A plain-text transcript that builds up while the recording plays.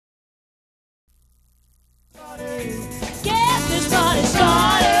Get this party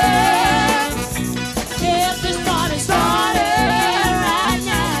started. Get this party started right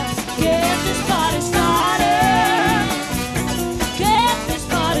now. Get this party started. Get this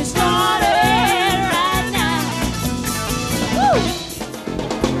party started right now. Woo!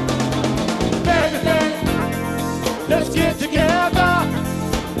 Baby, let's get together.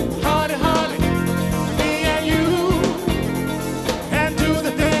 Honey, honey, me and you. And do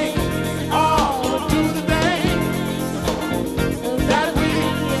the thing, oh, do the thing that we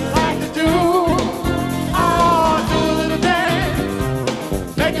like to do. Oh, do a little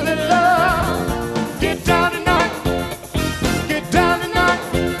dance, make a little love. Get down tonight, get down tonight.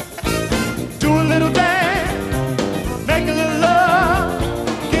 Do a little dance, make a little love.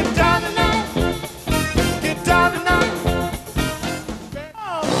 Get down tonight, get down tonight.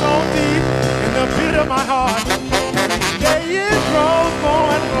 Oh, so deep in the pit of my heart, there it grows more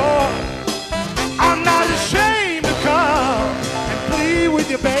and more. I'm not ashamed to come and plead with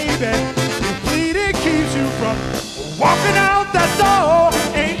you, baby. If pleading keeps you from walking out that door,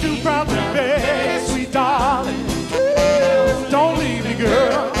 ain't too proud to beg, sweet darling. Don't leave me,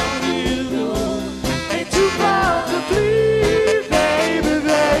 girl. Ain't too proud to plead, baby,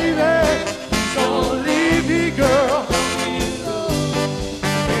 baby. Don't leave me, girl.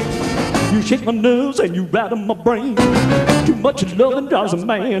 You shake my nerves and you rattle my brain. Too much loving drives a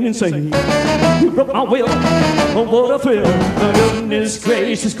man insane. You broke my will, oh what a thrill. Oh, goodness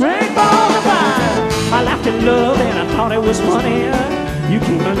gracious, great balls of fire. I laughed in love and I thought it was funny. You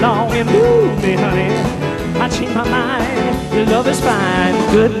came along and moved me, honey. I changed my mind, your love is fine.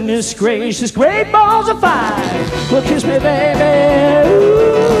 Goodness gracious, great balls of fire. Well, kiss me, baby.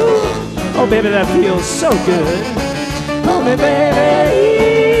 Ooh. Oh, baby, that feels so good. Hold me, baby.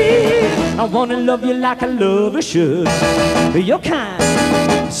 I wanna love you like a lover should. You're kind,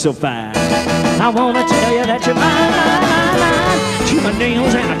 so fine. I wanna tell you that you're mine, mine, mine, mine. Chew my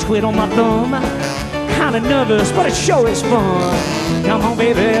nails and I twiddle my thumb. Kinda nervous, but it sure is fun. Come on,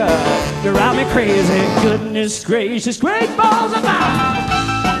 baby, you drive me crazy. Goodness gracious, great balls of fire.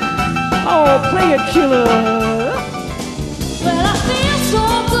 Oh, play it, killer. Well, I feel so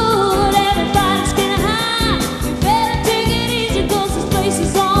good, everybody's getting high. You better take it easy, 'cause this place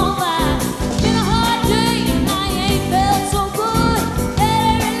is on fire. Been a hard day and I ain't felt so good.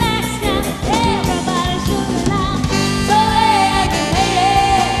 Better relax now, everybody's looking out. So let me hate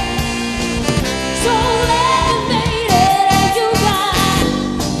it. So let me hate it. You got,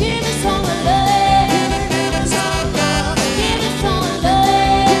 give me some love. Give me some love. Give me some love.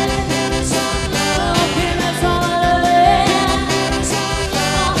 Give me some love. Give me some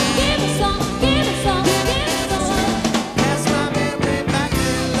love. Give me some, give me some, give me some. Pass my memory back to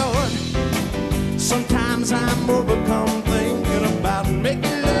the Lord. Sometimes I'm overcome thinking about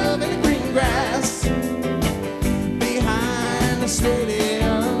making love in the green grass behind the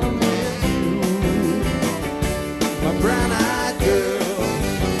stadium with you, my brown-eyed girl.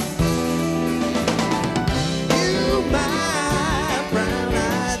 You, my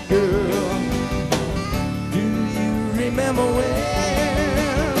brown-eyed girl. Do you remember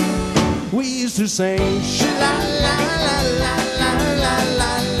when we used to sing sha-la la la la la la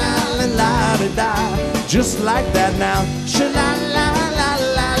la la la la da da, just like that now. Sha-la la la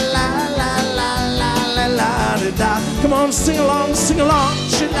la la la la la la la da da. Come on, sing along, sing along.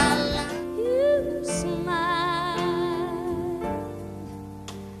 Sha-la la. You smile,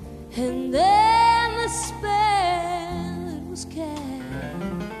 and then the spell was cast.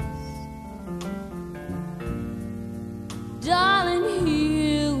 Darling,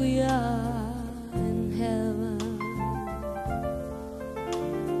 here we are in heaven.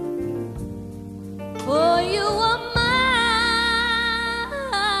 For you are mine.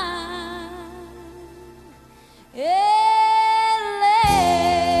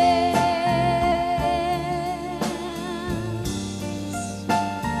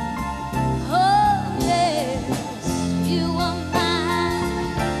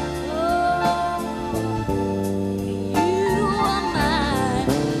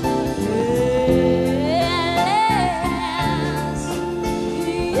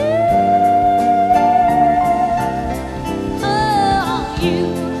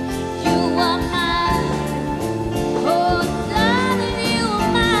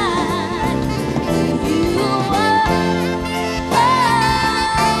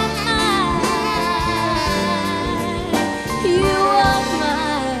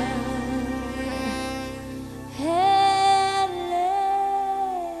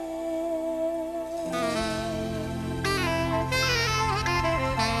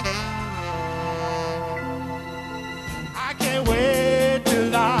 I can't wait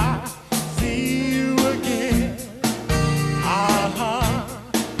till I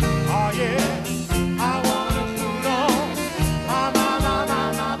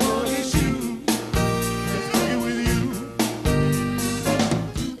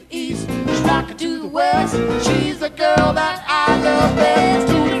rock her to the west. She's the girl that I love best.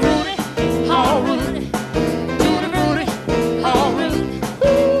 Tutti frutti, all Rudy. Tutti frutti, all Rudy.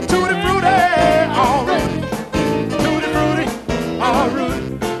 Tutti frutti, all Rudy. Tutti frutti, all Rudy.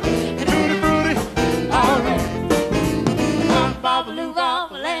 Tutti frutti, all Rudy.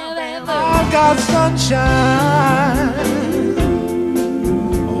 I've got sunshine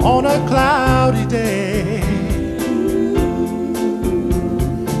on a cloudy day.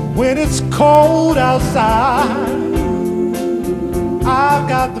 When it's cold outside, I've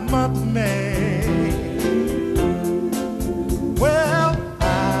got the month of May. Well,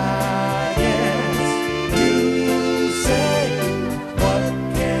 I guess you say, what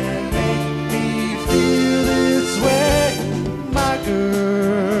can make me feel this way, my girl?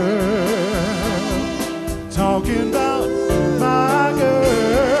 Talking about my girl.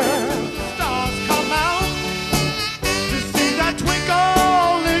 Stars come out to see that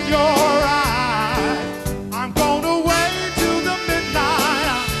twinkle in your eye. I'm gonna wait till the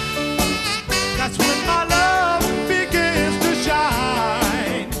midnight. That's when my love begins to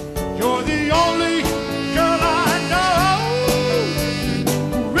shine. You're the only girl I know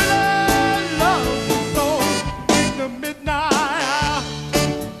who really loves me so in the midnight.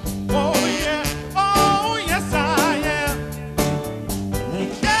 Oh yeah, oh yes I am.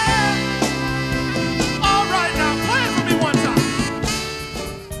 Yeah. All right now, play it for me one time.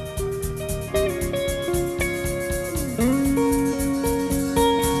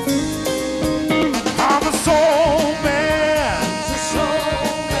 I'm a soul man.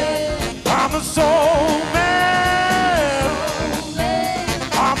 I'm a soul man.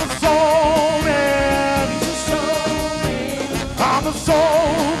 I'm a soul man. I'm a soul